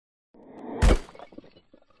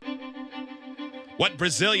What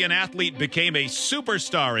Brazilian athlete became a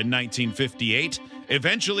superstar in 1958,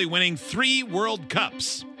 eventually winning 3 World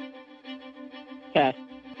Cups? Pass.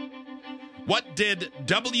 What did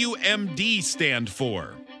WMD stand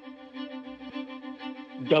for?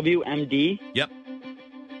 WMD. Yep.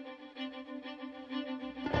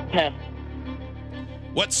 Pass.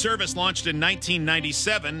 What service launched in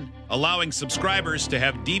 1997, allowing subscribers to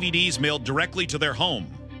have DVDs mailed directly to their home?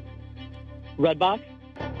 Redbox.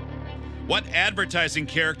 What advertising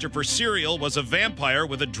character for cereal was a vampire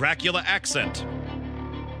with a Dracula accent?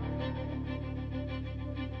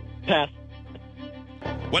 Pass.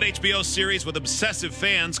 What HBO series with obsessive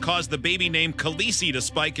fans caused the baby name Khaleesi to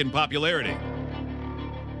spike in popularity?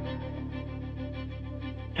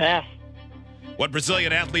 Pass. What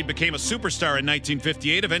Brazilian athlete became a superstar in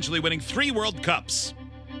 1958, eventually winning 3 World Cups?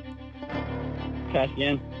 Pass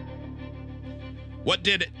again. What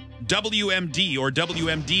did WMD or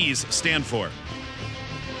WMDs stand for?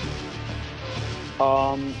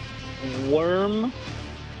 Worm,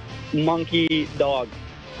 monkey, dog.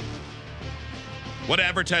 What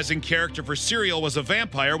advertising character for cereal was a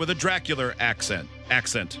vampire with a Dracula accent?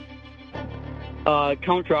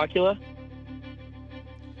 Count Dracula.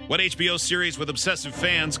 What HBO series with obsessive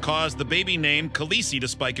fans caused the baby name Khaleesi to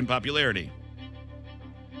spike in popularity?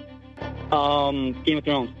 Game of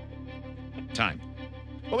Thrones. Time.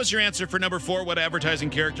 What was your answer for number 4? What advertising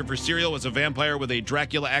character for cereal was a vampire with a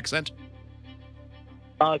Dracula accent?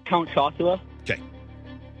 Count Chocula. Okay.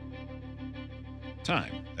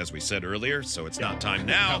 Time, as we said earlier, so it's not time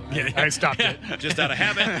now. Yeah, I stopped it. Just out of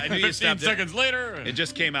habit. I knew you 15 stopped seconds later. It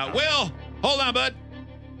just came out. Will, hold on, bud.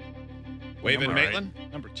 Wave in, Maitlynn.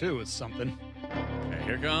 Number 2 is something. Okay,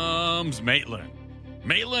 here comes Maitlynn.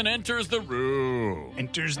 Maitlynn enters the room.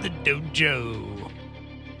 Enters the dojo.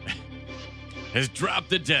 Has dropped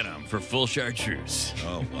the denim for full chartreuse.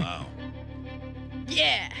 Oh, wow.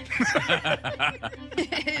 Yeah.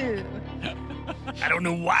 I don't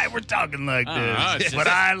know why we're talking like this, but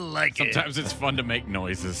I like it. Sometimes it's fun to make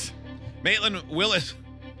noises. Maitlynn, Will is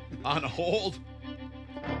on hold,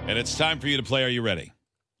 and it's time for you to play. Are you ready?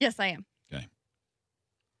 Yes, I am. Okay.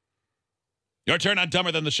 Your turn on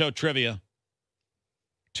Dumber Than the Show trivia.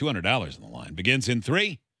 $200 on the line. Begins in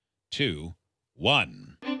 3, 2, 1.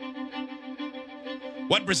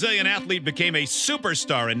 What Brazilian athlete became a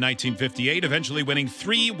superstar in 1958, eventually winning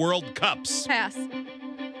 3 World Cups? Pass.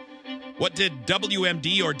 What did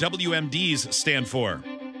WMD or WMDs stand for?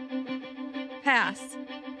 Pass.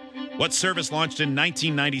 What service launched in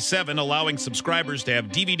 1997, allowing subscribers to have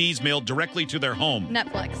DVDs mailed directly to their home?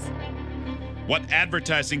 Netflix. What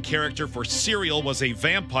advertising character for cereal was a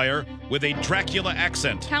vampire with a Dracula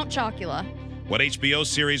accent? Count Chocula. What HBO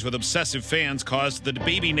series with obsessive fans caused the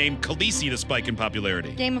baby name Khaleesi to spike in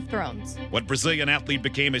popularity? Game of Thrones. What Brazilian athlete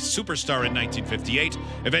became a superstar in 1958,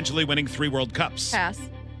 eventually winning 3 World Cups? Pass.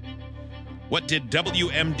 What did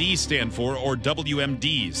WMD stand for, or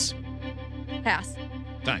WMDs? Pass.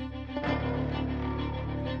 Time.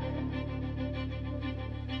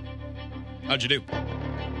 How'd you do?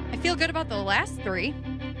 I feel good about the last 3.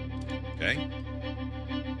 Okay.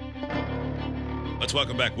 Let's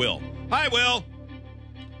welcome back Will. Hi, Will.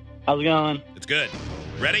 How's it going? It's good.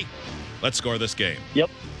 Ready? Let's score this game. Yep.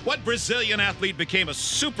 What Brazilian athlete became a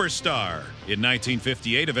superstar in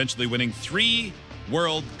 1958, eventually winning 3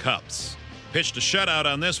 World Cups? Pitched a shutout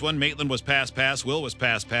on this one. Maitlynn was pass. Will was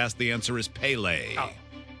pass. The answer is Pele. Oh.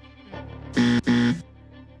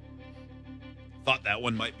 Thought that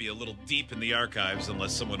one might be a little deep in the archives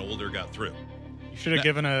unless someone older got through. You should have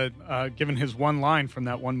given his one line from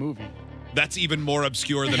that one movie. That's even more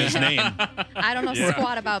obscure than his name. I don't know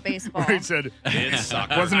squat about baseball. Where he said, It's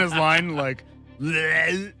soccer. wasn't his line like,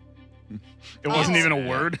 bleh? It wasn't even a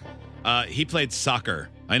word? He played soccer.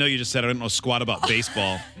 I know you just said I don't know squat about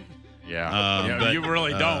baseball. Yeah, but, you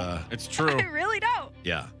really don't. It's true. I really don't.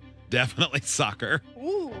 Yeah, definitely soccer.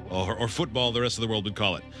 Ooh. Or football, the rest of the world would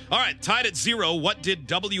call it. All right, tied at 0. What did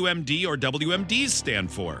WMD or WMDs stand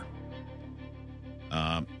for?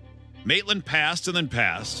 Maitlynn passed and then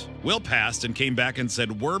passed. Will passed and came back and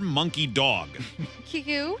said worm, monkey, dog.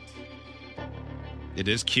 Cute. It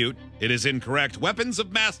is cute. It is incorrect. Weapons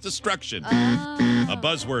of mass destruction. A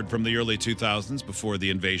buzzword from the early 2000s before the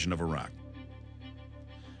invasion of Iraq.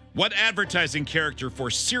 What advertising character for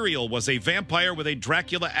cereal was a vampire with a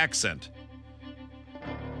Dracula accent?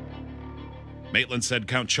 Maitlynn said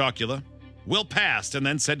Count Chocula. Will passed and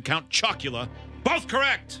then said Count Chocula. Both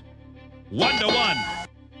correct. 1-1.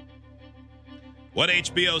 What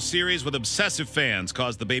HBO series with obsessive fans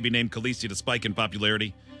caused the baby named Khaleesi to spike in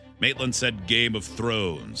popularity? Maitlynn said Game of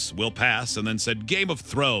Thrones. Will pass and then said Game of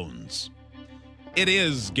Thrones. It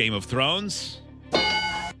is Game of Thrones.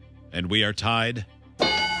 And we are tied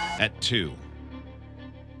at 2.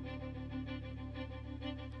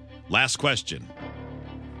 Last question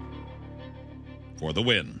for the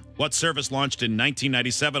win. What service launched in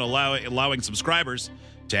 1997 allowing subscribers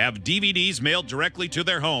to have DVDs mailed directly to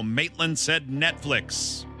their home? Maitlynn said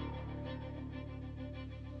Netflix.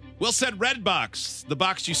 Will said Redbox, the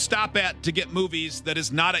box you stop at to get movies that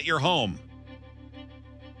is not at your home.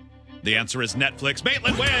 The answer is Netflix.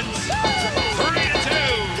 Maitlynn wins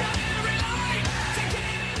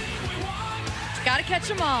 3-2. Gotta catch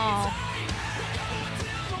them all.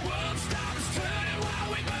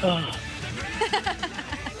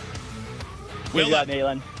 Good job,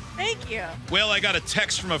 Maitlynn. Thank you. Well, I got a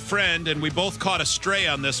text from a friend, and we both caught a stray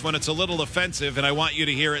on this one. It's a little offensive, and I want you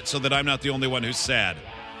to hear it so that I'm not the only one who's sad.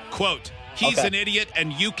 Quote, he's an idiot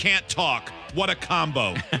and you can't talk. What a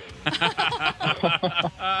combo.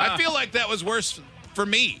 I feel like that was worse for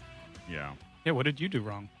me. Yeah. Yeah, what did you do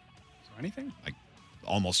wrong? Is there anything?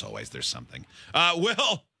 Almost always there's something.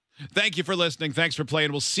 Will, thank you for listening. Thanks for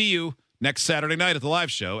playing. We'll see you next Saturday night at the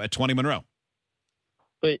live show at 20 Monroe.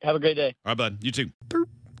 Wait, have a great day. All right, bud. You too. Derp,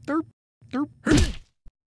 derp, derp.